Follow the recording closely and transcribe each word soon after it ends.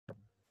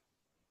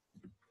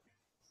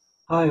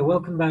Hi,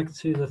 welcome back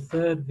to the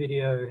third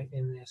video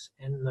in this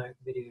Endnote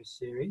video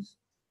series.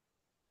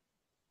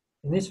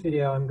 In this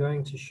video, I'm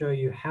going to show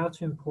you how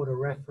to import a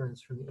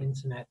reference from the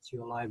internet to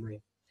your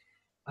library.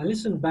 I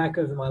listened back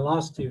over my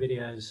last two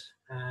videos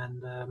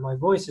and my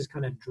voice is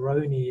kind of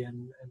drony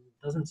and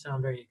doesn't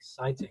sound very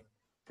exciting.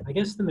 I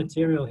guess the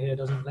material here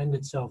doesn't lend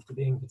itself to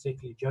being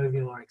particularly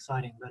jovial or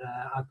exciting, but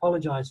I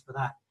apologize for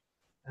that.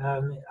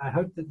 I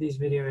hope that these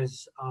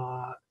videos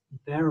are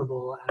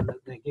bearable and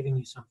that they're giving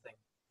you something.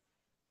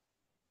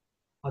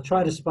 I'll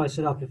try to spice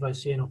it up if I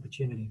see an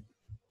opportunity.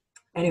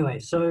 Anyway,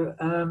 so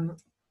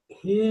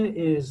here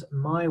is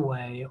my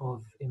way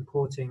of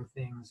importing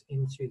things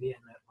into the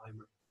Endnote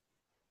library.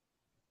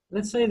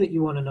 Let's say that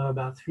you want to know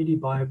about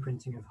 3D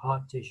bioprinting of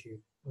heart tissue,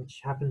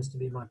 which happens to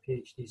be my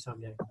PhD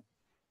subject.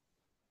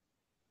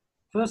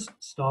 First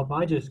stop,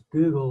 I just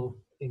Google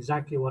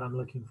exactly what I'm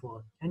looking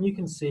for. And you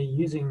can see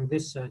using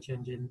this search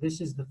engine, this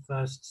is the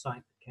first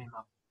site that came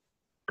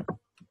up.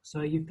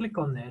 So you click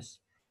on this,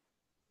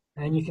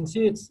 and you can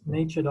see it's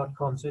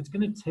nature.com, so it's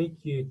going to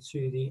take you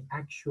to the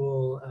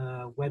actual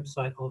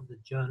website of the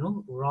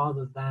journal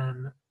rather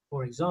than,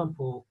 for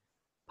example,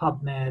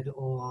 PubMed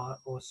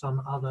or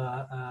some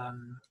other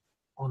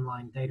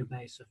online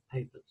database of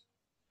papers.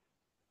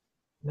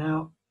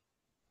 Now,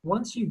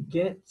 once you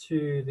get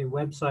to the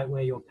website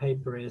where your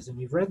paper is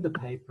and you've read the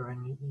paper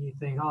and you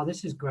think, oh,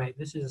 this is great,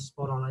 this is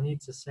spot on, I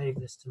need to save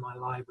this to my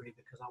library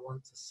because I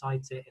want to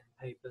cite it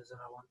in papers and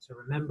I want to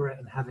remember it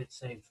and have it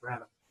saved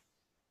forever.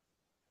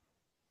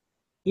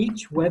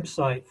 Each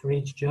website for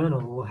each journal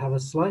will have a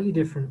slightly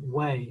different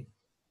way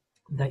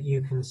that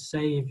you can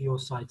save your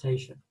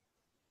citation.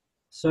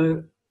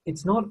 So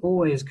it's not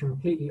always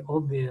completely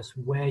obvious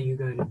where you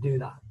go to do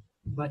that.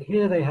 But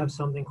here they have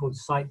something called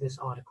Cite This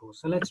Article.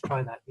 So let's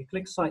try that. You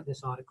click Cite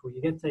This Article,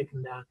 you get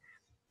taken down,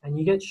 and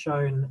you get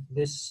shown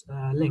this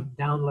link,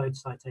 Download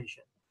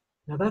Citation.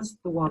 Now that's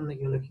the one that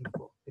you're looking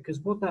for, because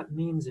what that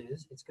means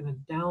is it's going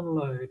to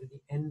download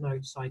the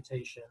EndNote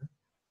citation,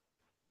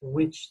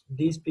 which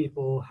these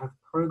people have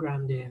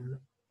programmed in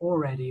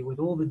already with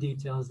all the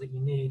details that you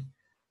need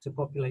to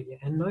populate your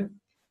EndNote.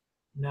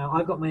 Now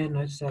I've got my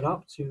EndNote set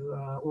up to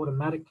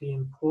automatically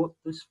import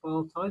this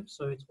file type,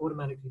 so it's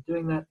automatically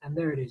doing that, and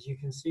there it is. You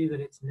can see that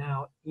it's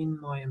now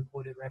in my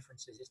imported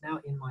references. It's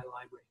now in my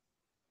library.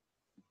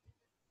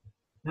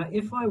 Now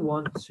if I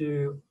want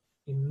to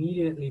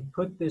immediately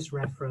put this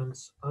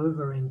reference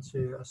over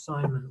into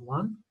assignment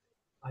 1,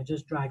 I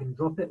just drag and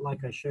drop it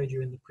like I showed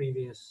you in the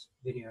previous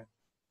video.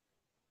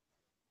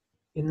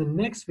 In the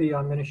next video,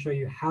 I'm going to show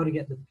you how to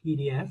get the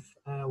PDF,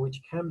 which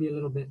can be a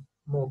little bit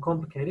more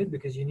complicated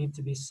because you need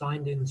to be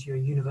signed into your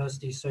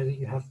university so that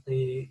you have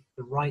the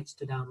rights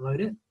to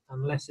download it,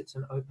 unless it's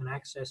an open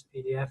access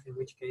PDF, in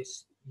which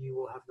case you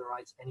will have the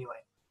rights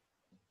anyway.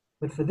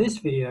 But for this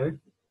video,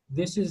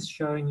 this is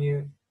showing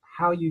you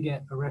how you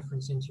get a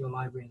reference into your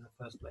library in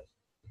the first place.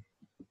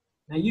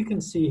 Now you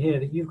can see here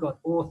that you've got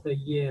author,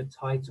 year,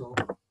 title,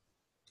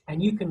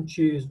 and you can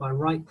choose by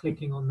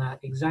right-clicking on that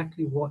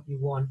exactly what you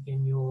want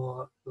in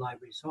your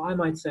library. So I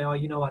might say, oh,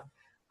 you know what,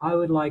 I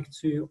would like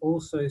to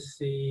also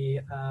see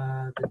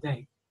the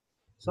date.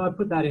 So I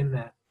put that in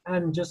there.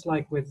 And just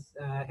like with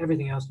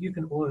everything else, you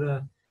can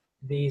order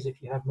these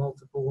if you have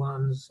multiple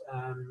ones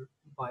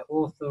by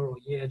author or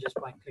year just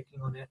by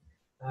clicking on it.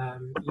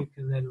 You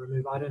can then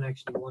remove, I don't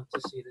actually want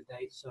to see the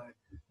date, so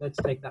let's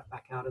take that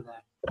back out of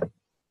there.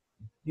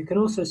 You can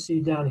also see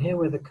down here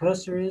where the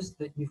cursor is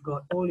that you've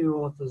got all your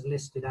authors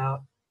listed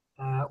out.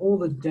 All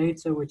the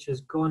data which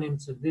has gone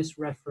into this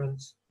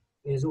reference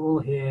is all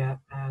here,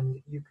 and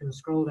you can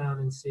scroll down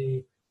and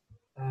see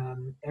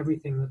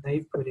everything that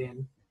they've put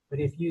in.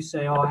 But if you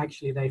say, oh,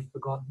 actually they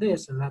forgot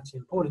this and that's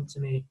important to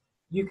me,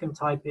 you can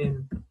type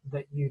in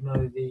that you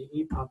know the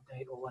EPUB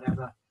date or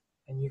whatever,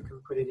 and you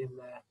can put it in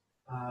there.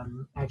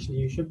 Actually,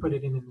 you should put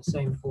it in the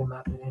same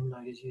format that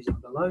EndNote is using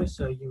below,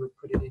 so you would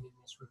put it in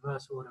this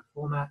reverse order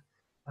format.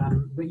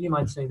 But you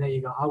might say, there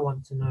you go, I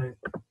want to know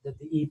that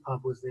the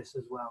EPUB was this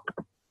as well.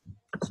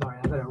 Sorry,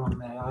 I got it wrong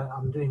there.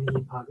 I'm doing the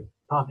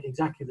EPUB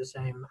exactly the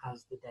same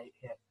as the date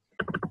here.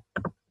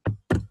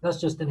 That's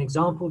just an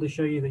example to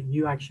show you that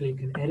you actually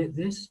can edit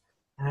this.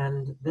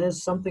 And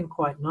there's something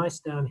quite nice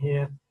down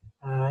here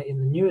in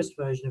the newest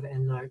version of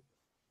EndNote,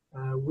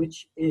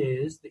 which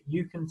is that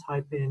you can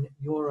type in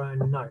your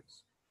own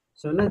notes.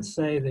 So let's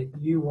say that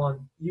you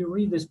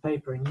read this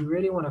paper and you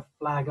really want to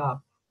flag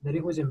up that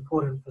it was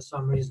important for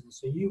some reason.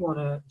 So you want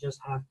to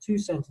just have 2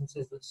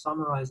 sentences that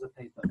summarize the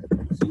paper.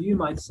 So you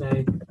might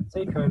say,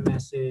 take-home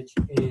message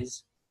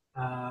is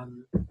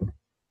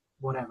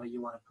whatever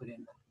you want to put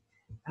in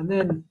there. And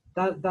then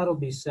that'll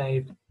be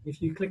saved.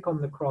 If you click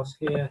on the cross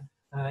here,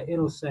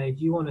 it'll say,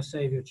 do you want to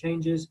save your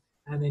changes?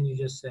 And then you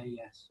just say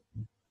yes.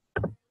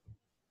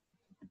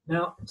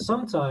 Now,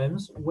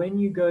 sometimes when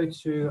you go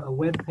to a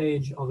web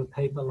page of a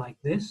paper like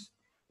this,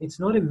 it's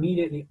not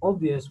immediately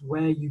obvious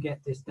where you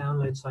get this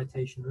download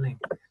citation link.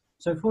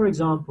 So for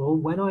example,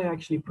 when I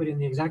actually put in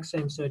the exact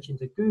same search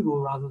into Google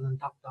rather than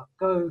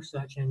DuckDuckGo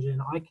search engine,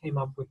 I came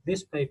up with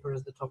this paper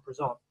as the top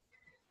result.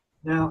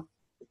 Now,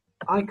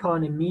 I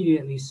can't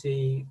immediately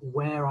see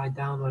where I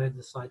downloaded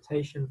the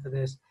citation for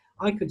this.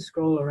 I could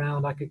scroll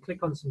around, I could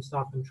click on some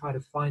stuff and try to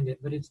find it,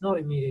 but it's not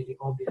immediately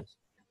obvious.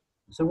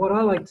 So what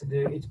I like to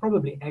do, it's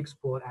probably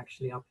export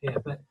actually up here,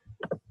 but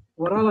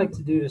what I like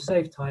to do to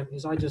save time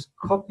is I just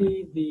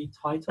copy the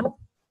title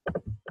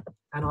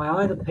and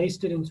I either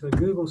paste it into a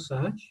Google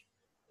search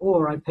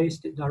or I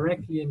paste it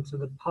directly into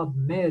the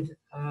PubMed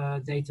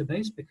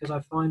database, because I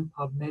find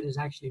PubMed is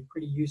actually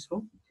pretty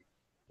useful.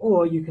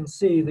 Or you can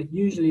see that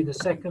usually the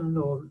second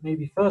or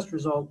maybe first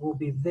result will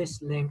be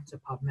this link to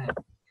PubMed.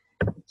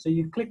 So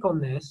you click on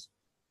this,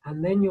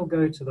 and then you'll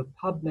go to the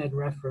PubMed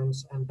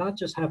reference, and that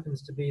just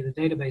happens to be the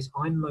database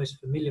I'm most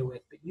familiar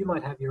with, but you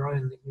might have your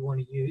own that you want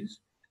to use.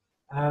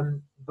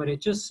 But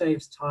it just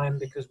saves time,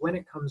 because when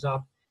it comes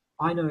up,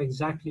 I know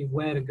exactly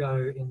where to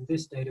go in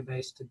this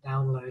database to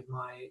download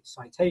my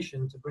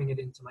citation to bring it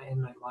into my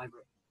Endnote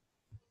library.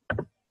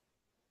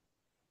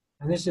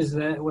 And this is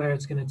where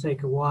it's going to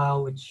take a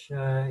while, which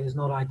is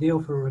not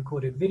ideal for a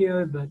recorded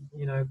video, but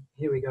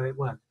here we go, it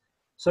worked.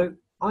 So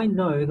I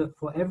know that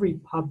for every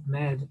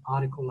PubMed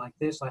article like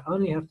this, I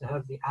only have to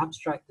have the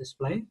abstract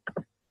display.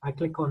 I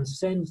click on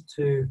Send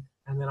To,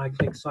 and then I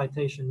click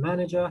Citation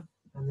Manager,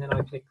 and then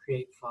I click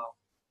Create File.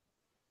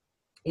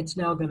 It's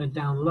now going to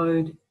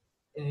download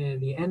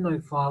the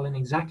Endnote file in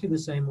exactly the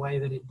same way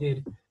that it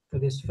did for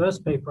this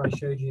first paper I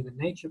showed you, the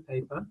Nature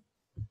paper.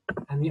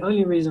 And the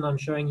only reason I'm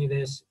showing you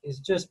this is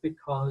just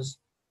because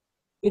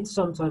it's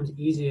sometimes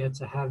easier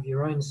to have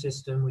your own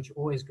system which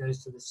always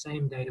goes to the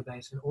same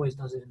database and always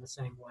does it in the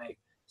same way,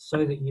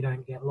 so that you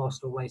don't get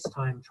lost or waste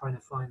time trying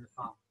to find the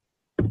file.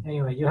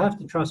 Anyway, you have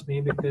to trust me,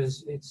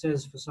 because it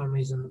says for some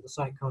reason that the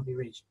site can't be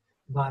reached.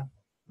 But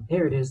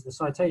here it is, the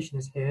citation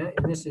is here.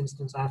 In this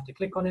instance, I have to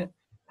click on it,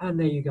 and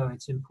there you go,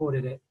 it's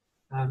imported it,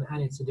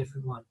 and it's a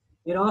different one.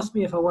 It asked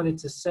me if I wanted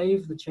to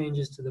save the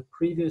changes to the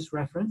previous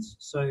reference.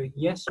 So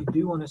yes, you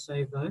do want to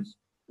save those.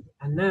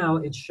 And now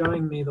it's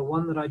showing me the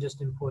one that I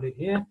just imported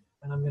here,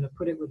 and I'm going to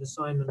put it with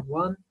assignment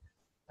 1,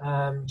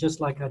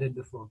 just like I did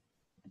before.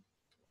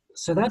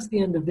 So that's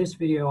the end of this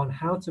video on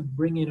how to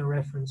bring in a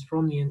reference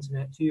from the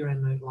internet to your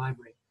Endnote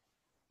library.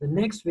 The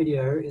next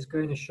video is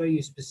going to show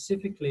you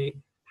specifically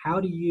how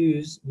to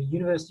use the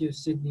University of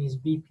Sydney's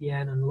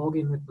VPN and log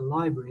in with the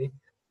library,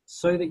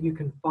 so that you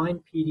can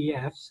find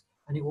PDFs,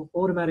 and it will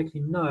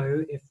automatically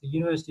know if the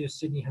University of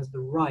Sydney has the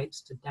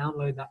rights to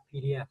download that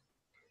PDF.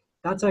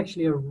 That's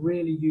actually a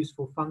really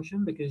useful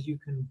function, because you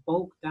can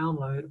bulk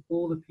download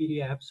all the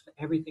PDFs for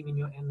everything in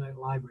your Endnote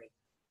library.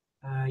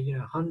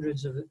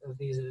 Hundreds of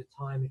these at a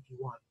time if you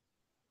want.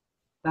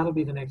 That'll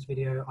be the next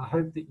video. I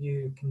hope that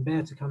you can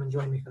bear to come and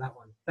join me for that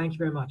one. Thank you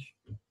very much.